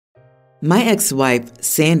My ex-wife,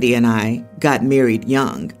 Sandy, and I got married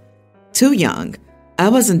young. Too young. I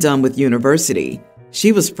wasn't done with university.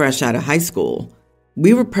 She was fresh out of high school.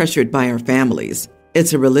 We were pressured by our families.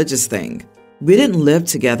 It's a religious thing. We didn't live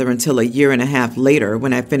together until a year and a half later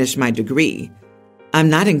when I finished my degree.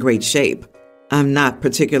 I'm not in great shape. I'm not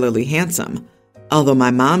particularly handsome, although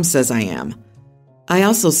my mom says I am. I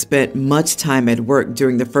also spent much time at work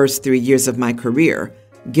during the first 3 years of my career,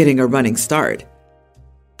 getting a running start.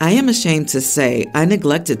 I am ashamed to say I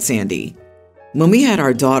neglected Sandy. When we had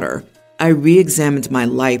our daughter, I re-examined my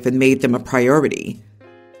life and made them a priority.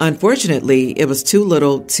 Unfortunately, it was too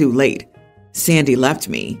little, too late. Sandy left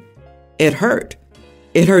me. It hurt.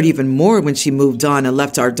 It hurt even more when she moved on and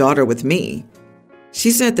left our daughter with me. She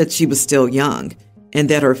said that she was still young and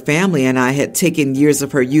that her family and I had taken years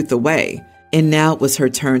of her youth away, and now it was her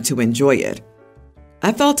turn to enjoy it.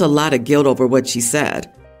 I felt a lot of guilt over what she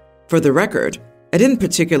said. For the record, I didn't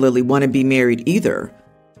particularly want to be married either.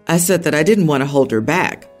 I said that I didn't want to hold her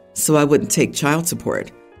back, so I wouldn't take child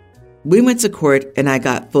support. We went to court and I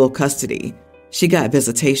got full custody. She got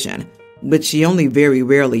visitation, which she only very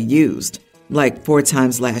rarely used, like 4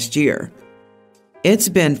 times last year. It's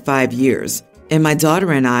been 5 years, and my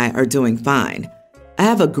daughter and I are doing fine. I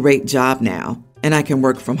have a great job now, and I can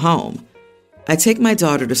work from home. I take my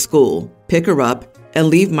daughter to school, pick her up, and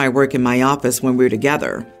leave my work in my office when we're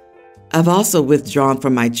together. I've also withdrawn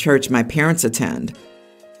from my church my parents attend.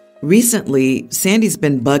 Recently, Sandy's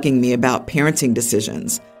been bugging me about parenting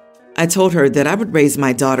decisions. I told her that I would raise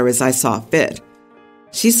my daughter as I saw fit.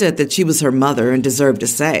 She said that she was her mother and deserved a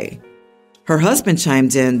say. Her husband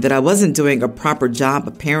chimed in that I wasn't doing a proper job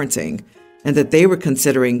of parenting and that they were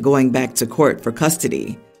considering going back to court for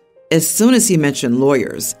custody. As soon as he mentioned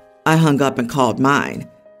lawyers, I hung up and called mine.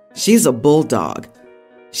 She's a bulldog.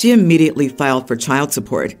 She immediately filed for child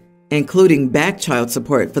support, including back child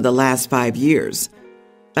support for the last 5 years.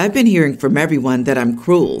 I've been hearing from everyone that I'm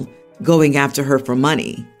cruel, going after her for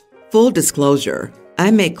money. Full disclosure,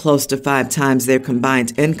 I make close to 5 times their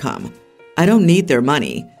combined income. I don't need their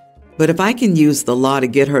money, but if I can use the law to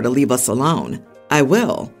get her to leave us alone, I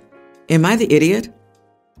will. Am I the idiot?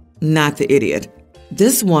 Not the idiot.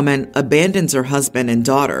 This woman abandons her husband and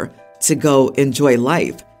daughter to go enjoy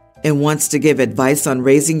life and wants to give advice on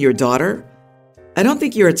raising your daughter? I don't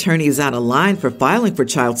think your attorney is out of line for filing for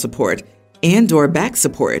child support and/or back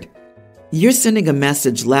support. You're sending a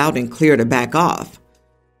message loud and clear to back off.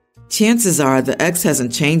 Chances are the ex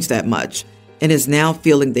hasn't changed that much and is now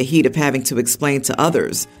feeling the heat of having to explain to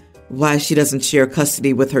others why she doesn't share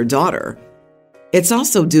custody with her daughter. It's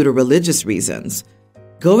also due to religious reasons.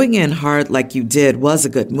 Going in hard like you did was a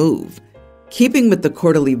good move. Keeping with the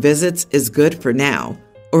quarterly visits is good for now,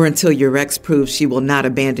 or until your ex proves she will not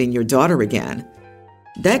abandon your daughter again.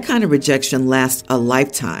 That kind of rejection lasts a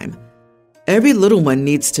lifetime. Every little one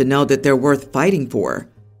needs to know that they're worth fighting for,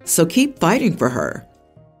 so keep fighting for her.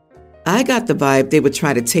 I got the vibe they would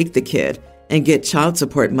try to take the kid and get child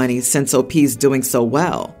support money since OP's doing so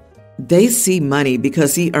well. They see money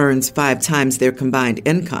because he earns 5 times their combined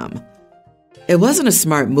income. It wasn't a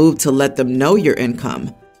smart move to let them know your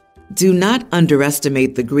income. Do not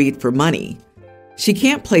underestimate the greed for money. She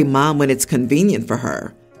can't play mom when it's convenient for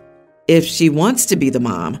her. If she wants to be the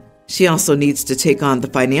mom, she also needs to take on the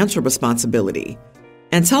financial responsibility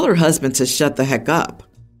and tell her husband to shut the heck up.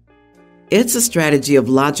 It's a strategy of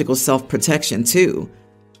logical self-protection, too.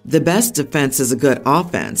 The best defense is a good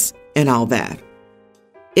offense and all that.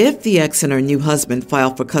 If the ex and her new husband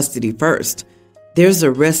file for custody first, there's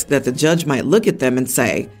a risk that the judge might look at them and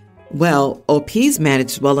say, well, OP's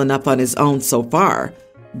managed well enough on his own so far,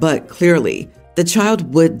 but clearly the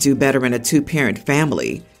child would do better in a 2-parent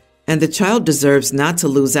family, and the child deserves not to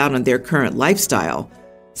lose out on their current lifestyle,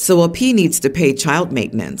 so OP needs to pay child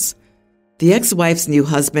maintenance. The ex-wife's new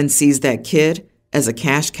husband sees that kid as a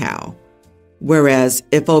cash cow. Whereas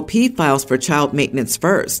if OP files for child maintenance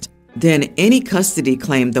first, then any custody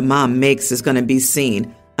claim the mom makes is going to be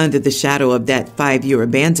seen under the shadow of that 5-year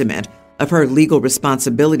abandonment of her legal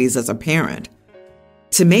responsibilities as a parent.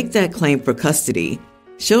 To make that claim for custody,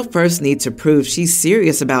 she'll first need to prove she's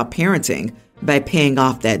serious about parenting by paying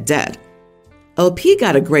off that debt. OP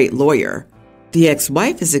got a great lawyer. The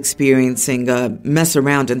ex-wife is experiencing a mess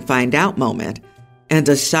around and find out moment and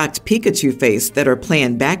a shocked Pikachu face that her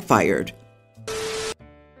plan backfired.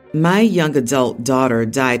 My young adult daughter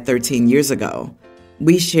died 13 years ago.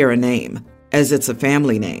 We share a name, as it's a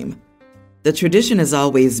family name. The tradition has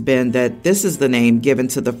always been that this is the name given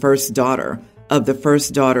to the first daughter of the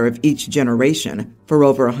first daughter of each generation for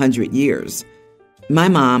over 100 years. My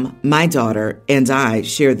mom, my daughter, and I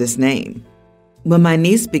share this name. When my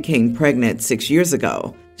niece became pregnant 6 years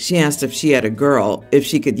ago, She asked if she had a girl, if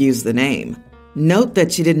she could use the name. Note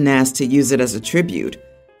that she didn't ask to use it as a tribute.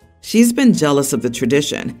 She's been jealous of the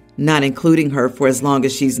tradition, not including her for as long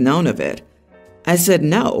as she's known of it. I said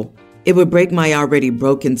no. It would break my already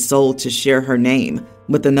broken soul to share her name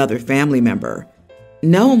with another family member.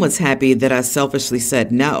 No one was happy that I selfishly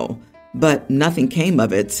said no, but nothing came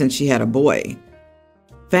of it since she had a boy.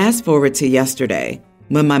 Fast forward to yesterday,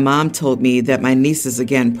 when my mom told me that my niece is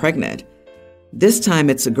again pregnant. This time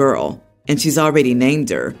it's a girl, and she's already named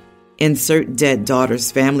her. Insert dead daughter's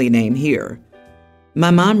family name here. My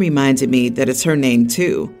mom reminded me that it's her name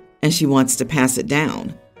too, and she wants to pass it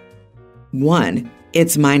down. 1,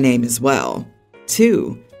 it's my name as well.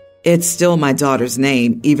 2, it's still my daughter's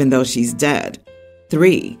name even though she's dead.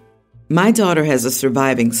 3, my daughter has a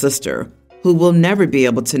surviving sister who will never be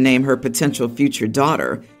able to name her potential future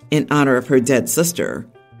daughter in honor of her dead sister.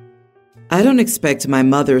 I don't expect my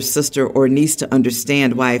mother, sister, or niece to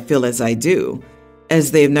understand why I feel as I do,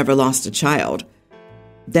 as they've never lost a child.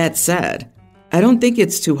 That said, I don't think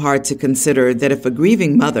it's too hard to consider that if a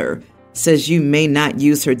grieving mother says you may not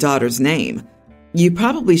use her daughter's name, you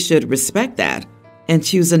probably should respect that and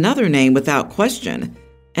choose another name without question,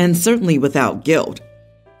 and certainly without guilt.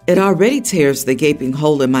 It already tears the gaping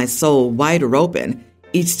hole in my soul wider open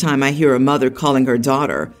each time I hear a mother calling her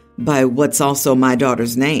daughter by what's also my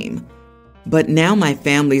daughter's name. But now my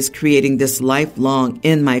family's creating this lifelong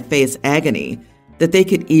in-my-face agony that they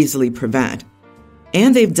could easily prevent.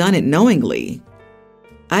 And they've done it knowingly.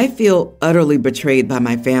 I feel utterly betrayed by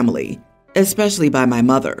my family, especially by my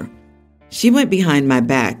mother. She went behind my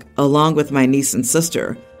back, along with my niece and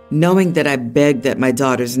sister, knowing that I begged that my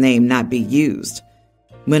daughter's name not be used.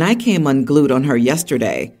 When I came unglued on her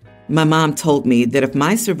yesterday, my mom told me that if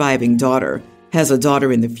my surviving daughter has a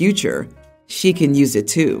daughter in the future, she can use it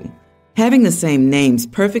too. Having the same name's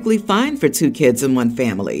perfectly fine for 2 kids in one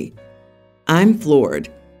family. I'm floored.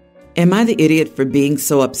 Am I the idiot for being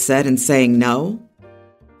so upset and saying no?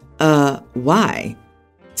 Why?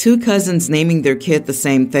 2 cousins naming their kid the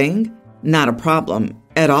same thing? Not a problem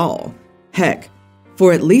at all. Heck,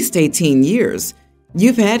 for at least 18 years,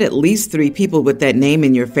 you've had at least 3 people with that name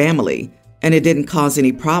in your family, and it didn't cause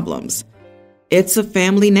any problems. It's a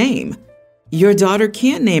family name. Your daughter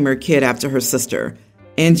can't name her kid after her sister,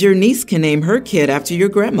 and your niece can name her kid after your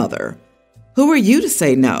grandmother. Who are you to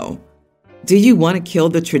say no? Do you want to kill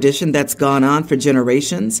the tradition that's gone on for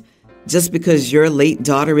generations just because your late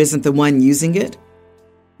daughter isn't the one using it?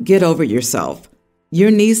 Get over yourself.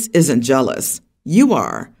 Your niece isn't jealous. You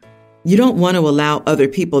are. You don't want to allow other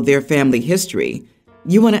people their family history.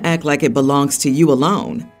 You want to act like it belongs to you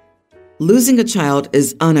alone. Losing a child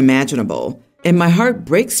is unimaginable, and my heart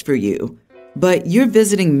breaks for you, but you're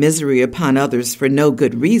visiting misery upon others for no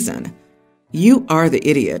good reason. You are the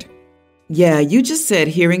idiot. Yeah, you just said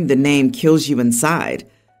hearing the name kills you inside,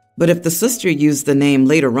 but if the sister used the name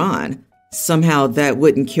later on, somehow that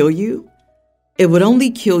wouldn't kill you? It would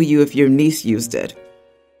only kill you if your niece used it.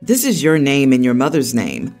 This is your name and your mother's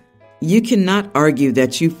name. You cannot argue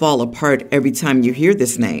that you fall apart every time you hear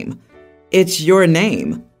this name. It's your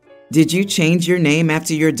name. Did you change your name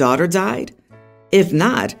after your daughter died? If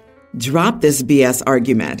not, drop this BS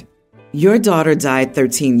argument. Your daughter died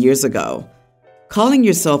 13 years ago. Calling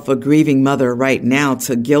yourself a grieving mother right now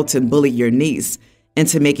to guilt and bully your niece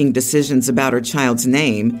into making decisions about her child's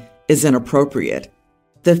name is inappropriate.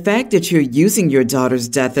 The fact that you're using your daughter's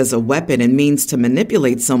death as a weapon and means to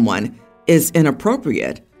manipulate someone is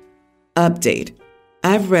inappropriate. Update.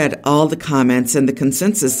 I've read all the comments and the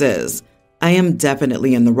consensus is, I am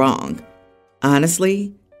definitely in the wrong.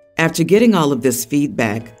 Honestly, after getting all of this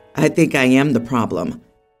feedback, I think I am the problem.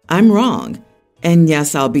 I'm wrong. And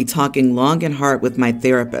yes, I'll be talking long and hard with my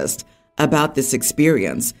therapist about this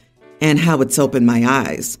experience and how it's opened my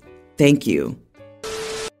eyes. Thank you.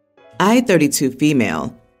 I, 32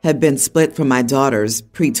 female, have been split from my daughter's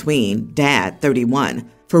pre-tween dad, 31,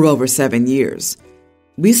 for over 7 years.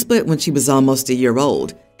 We split when she was almost a year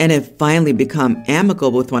old and have finally become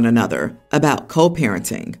amicable with one another about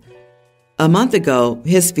co-parenting. A month ago,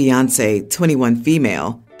 his fiancée, 21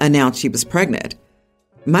 female, announced she was pregnant.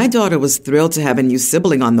 My daughter was thrilled to have a new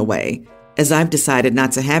sibling on the way, as I've decided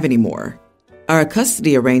not to have any more. Our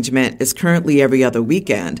custody arrangement is currently every other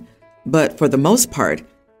weekend, but for the most part,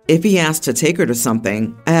 if he asks to take her to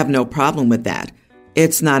something, I have no problem with that.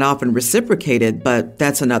 It's not often reciprocated, but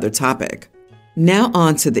that's another topic. Now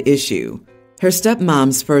on to the issue. Her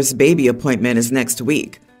stepmom's first baby appointment is next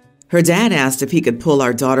week. Her dad asked if he could pull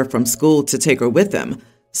our daughter from school to take her with him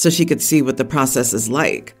so she could see what the process is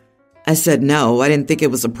like. I said no, I didn't think it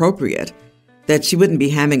was appropriate, that she wouldn't be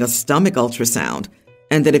having a stomach ultrasound,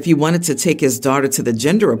 and that if he wanted to take his daughter to the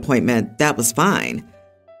gender appointment, that was fine.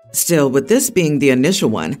 Still, with this being the initial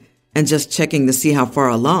one, and just checking to see how far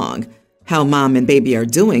along, how mom and baby are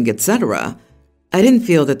doing, etc., I didn't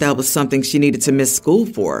feel that that was something she needed to miss school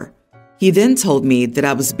for. He then told me that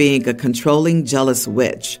I was being a controlling, jealous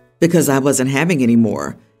witch because I wasn't having any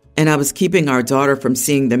more, and I was keeping our daughter from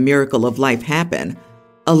seeing the miracle of life happen,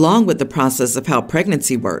 along with the process of how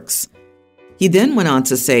pregnancy works. He then went on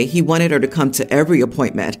to say he wanted her to come to every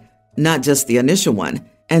appointment, not just the initial one,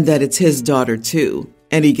 and that it's his daughter too,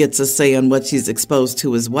 and he gets a say on what she's exposed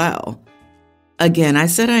to as well. Again, I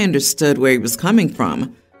said I understood where he was coming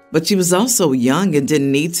from, but she was also young and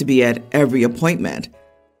didn't need to be at every appointment.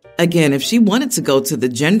 Again, if she wanted to go to the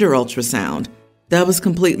gender ultrasound, that was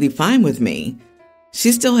completely fine with me.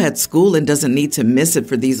 She still had school and doesn't need to miss it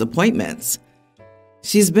for these appointments.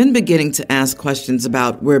 She's been beginning to ask questions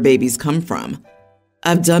about where babies come from.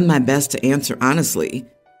 I've done my best to answer honestly,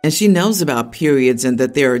 and she knows about periods and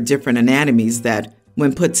that there are different anatomies that,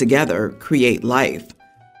 when put together, create life.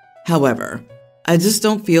 However, I just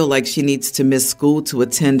don't feel like she needs to miss school to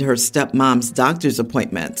attend her stepmom's doctor's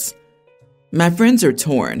appointments. My friends are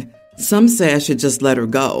torn. Some say I should just let her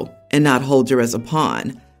go and not hold her as a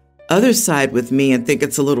pawn. Others side with me and think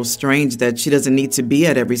it's a little strange that she doesn't need to be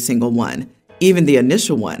at every single one, even the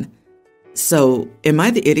initial one. So, am I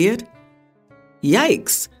the idiot?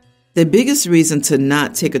 Yikes! The biggest reason to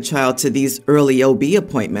not take a child to these early OB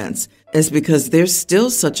appointments is because there's still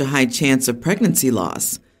such a high chance of pregnancy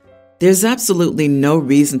loss. There's absolutely no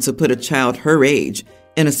reason to put a child her age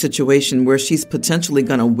in a situation where she's potentially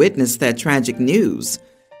going to witness that tragic news.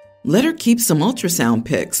 Let her keep some ultrasound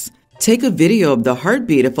pics. Take a video of the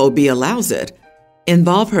heartbeat if OB allows it.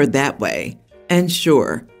 Involve her that way. And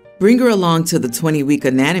sure, bring her along to the 20-week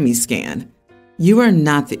anatomy scan. You are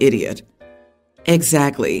not the idiot.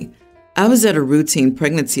 Exactly. I was at a routine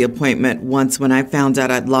pregnancy appointment once when I found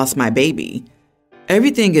out I'd lost my baby.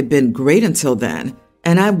 Everything had been great until then,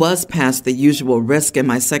 and I was past the usual risk in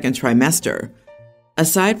my second trimester.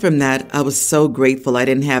 Aside from that, I was so grateful I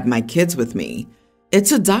didn't have my kids with me.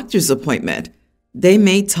 It's a doctor's appointment. They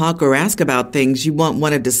may talk or ask about things you won't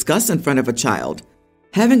want to discuss in front of a child.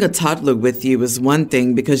 Having a toddler with you is one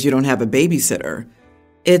thing because you don't have a babysitter.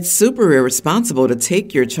 It's super irresponsible to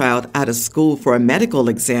take your child out of school for a medical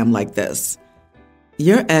exam like this.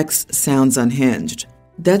 Your ex sounds unhinged.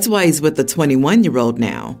 That's why he's with a 21-year-old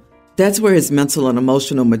now. That's where his mental and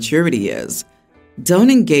emotional maturity is.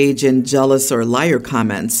 Don't engage in jealous or liar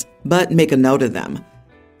comments, but make a note of them.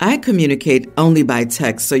 I communicate only by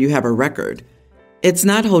text so you have a record. It's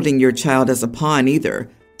not holding your child as a pawn either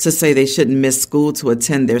to say they shouldn't miss school to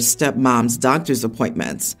attend their stepmom's doctor's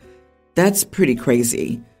appointments. That's pretty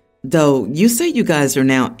crazy. Though you say you guys are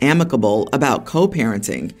now amicable about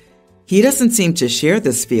co-parenting, he doesn't seem to share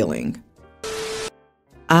this feeling.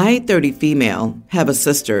 I, 30 female, have a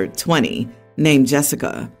sister, 20, named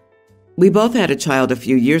Jessica. We both had a child a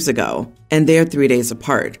few years ago, and they're 3 days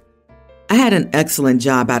apart. I had an excellent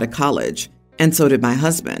job out of college, and so did my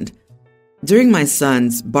husband. During my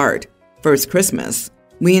son's, Bart, first Christmas,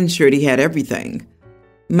 we ensured he had everything.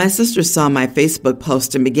 My sister saw my Facebook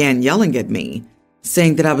post and began yelling at me,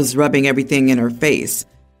 saying that I was rubbing everything in her face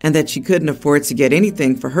and that she couldn't afford to get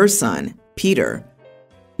anything for her son, Peter.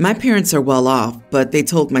 My parents are well off, but they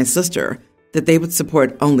told my sister that they would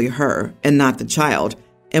support only her and not the child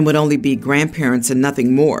and would only be grandparents and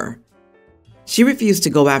nothing more. She refused to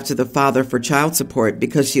go after the father for child support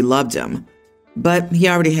because she loved him, but he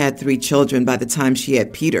already had 3 children by the time she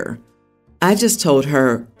had Peter. I just told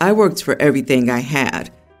her I worked for everything I had,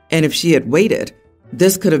 and if she had waited,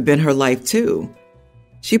 this could have been her life too.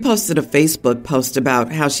 She posted a Facebook post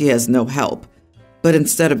about how she has no help, but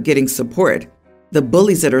instead of getting support, the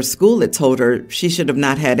bullies at her school had told her she should have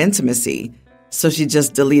not had intimacy, so she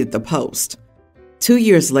just deleted the post. 2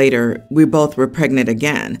 years later, we both were pregnant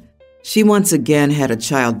again. She once again had a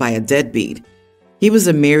child by a deadbeat. He was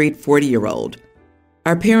a married 40-year-old.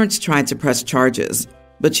 Our parents tried to press charges,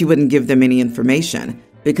 but she wouldn't give them any information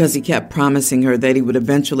because he kept promising her that he would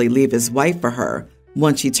eventually leave his wife for her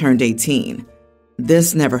once she turned 18.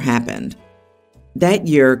 This never happened. That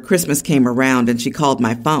year, Christmas came around and she called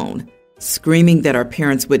my phone, screaming that our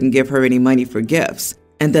parents wouldn't give her any money for gifts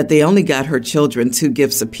and that they only got her children 2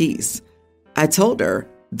 gifts apiece. I told her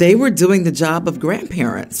they were doing the job of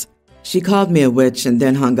grandparents. She called me a witch and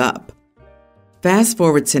then hung up. Fast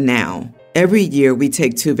forward to now. Every year we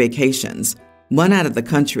take 2 vacations, one out of the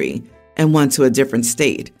country and one to a different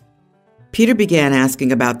state. Peter began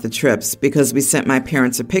asking about the trips because we sent my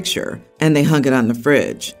parents a picture and they hung it on the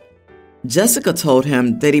fridge. Jessica told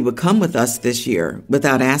him that he would come with us this year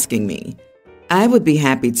without asking me. I would be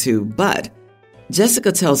happy to, but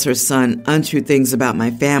Jessica tells her son untrue things about my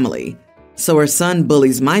family, so her son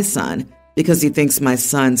bullies my son because he thinks my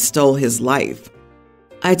son stole his life.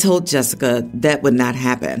 I told Jessica that would not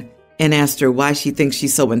happen and asked her why she thinks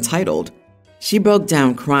she's so entitled. She broke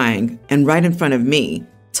down crying and right in front of me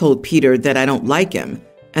told Peter that I don't like him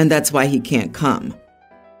and that's why he can't come.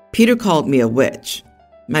 Peter called me a witch.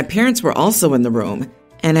 My parents were also in the room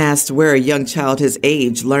and asked where a young child his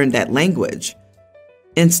age learned that language.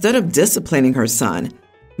 Instead of disciplining her son,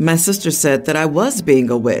 my sister said that I was being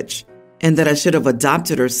a witch and that I should have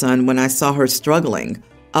adopted her son when I saw her struggling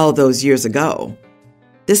all those years ago.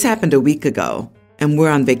 This happened a week ago, and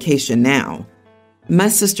we're on vacation now. My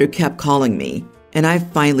sister kept calling me, and I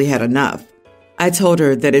finally had enough. I told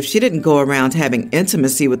her that if she didn't go around having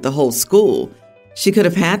intimacy with the whole school, she could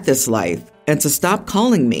have had this life, and to stop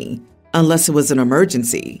calling me unless it was an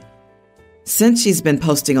emergency. Since she's been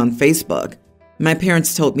posting on Facebook, my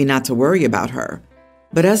parents told me not to worry about her.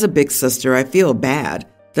 But as a big sister, I feel bad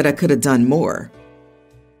that I could have done more.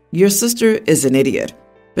 Your sister is an idiot,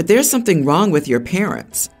 but there's something wrong with your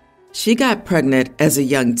parents. She got pregnant as a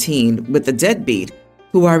young teen with a deadbeat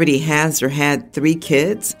who already has or had 3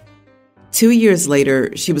 kids. 2 years later,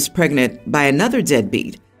 she was pregnant by another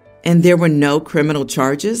deadbeat, and there were no criminal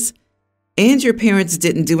charges. And your parents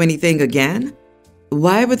didn't do anything again?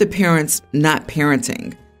 Why were the parents not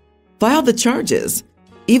parenting? File the charges.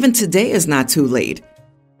 Even today is not too late.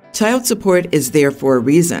 Child support is there for a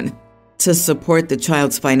reason, to support the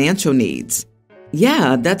child's financial needs.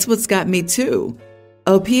 Yeah, that's what's got me too.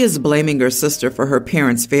 OP is blaming her sister for her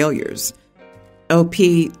parents' failures. OP,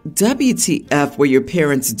 WTF were your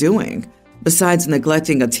parents doing, besides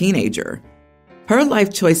neglecting a teenager? Her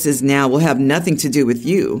life choices now will have nothing to do with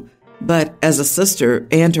you, but as a sister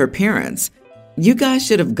and her parents, you guys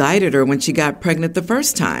should have guided her when she got pregnant the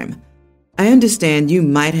first time. I understand you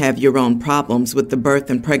might have your own problems with the birth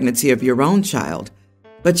and pregnancy of your own child,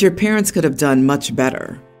 but your parents could have done much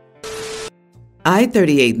better. I,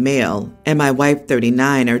 38 male, and my wife,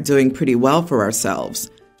 39, are doing pretty well for ourselves.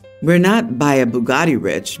 We're not by a Bugatti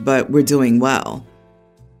rich, but we're doing well.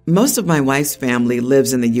 Most of my wife's family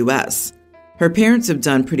lives in the U.S. Her parents have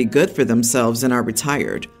done pretty good for themselves and are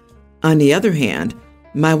retired. On the other hand,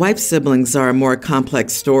 my wife's siblings are a more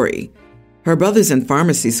complex story. Her brother's in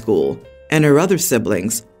pharmacy school, and her other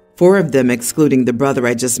siblings, 4 of them excluding the brother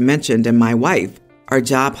I just mentioned and my wife, are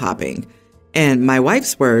job hopping. And my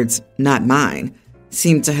wife's words, not mine,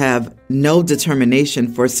 seem to have no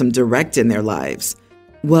determination for some direct in their lives.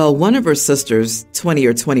 Well, one of her sisters, 20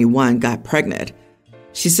 or 21, got pregnant.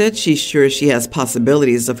 She said she's sure she has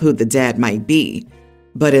possibilities of who the dad might be.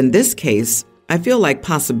 But in this case, I feel like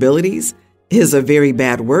possibilities is a very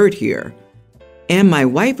bad word here. And my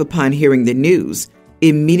wife, upon hearing the news,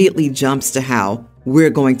 immediately jumps to how we're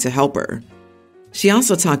going to help her. She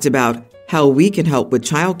also talked about how we can help with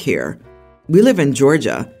childcare. We live in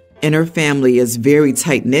Georgia, and her family is very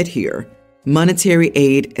tight-knit here, monetary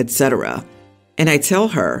aid, etc. And I tell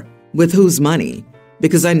her, with whose money?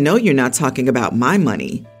 Because I know you're not talking about my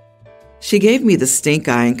money. She gave me the stink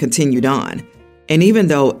eye and continued on. And even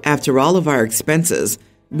though after all of our expenses,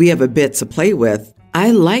 we have a bit to play with, I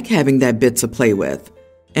like having that bit to play with.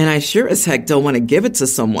 And I sure as heck don't want to give it to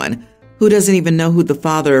someone who doesn't even know who the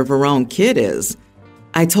father of her own kid is.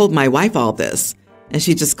 I told my wife all this, and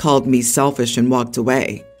she just called me selfish and walked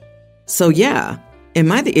away. So yeah,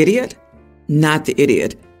 am I the idiot? Not the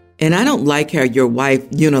idiot. And I don't like how your wife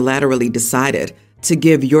unilaterally decided to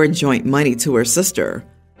give your joint money to her sister.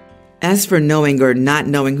 As for knowing or not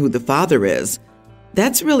knowing who the father is,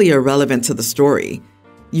 that's really irrelevant to the story.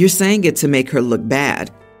 You're saying it to make her look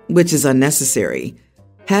bad, which is unnecessary.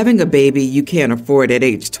 Having a baby you can't afford at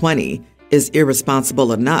age 20 is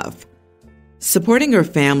irresponsible enough. Supporting her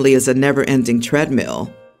family is a never-ending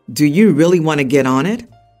treadmill. Do you really want to get on it?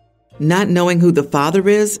 Not knowing who the father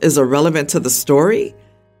is irrelevant to the story?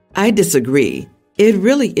 I disagree. It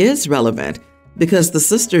really is relevant because the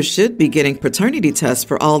sister should be getting paternity tests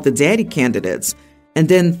for all the daddy candidates and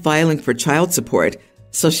then filing for child support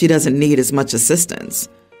so she doesn't need as much assistance.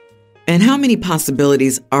 And how many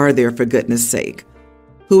possibilities are there, for goodness sake?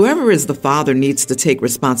 Whoever is the father needs to take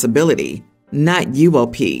responsibility, not you,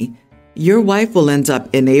 OP. Your wife will end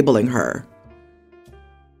up enabling her.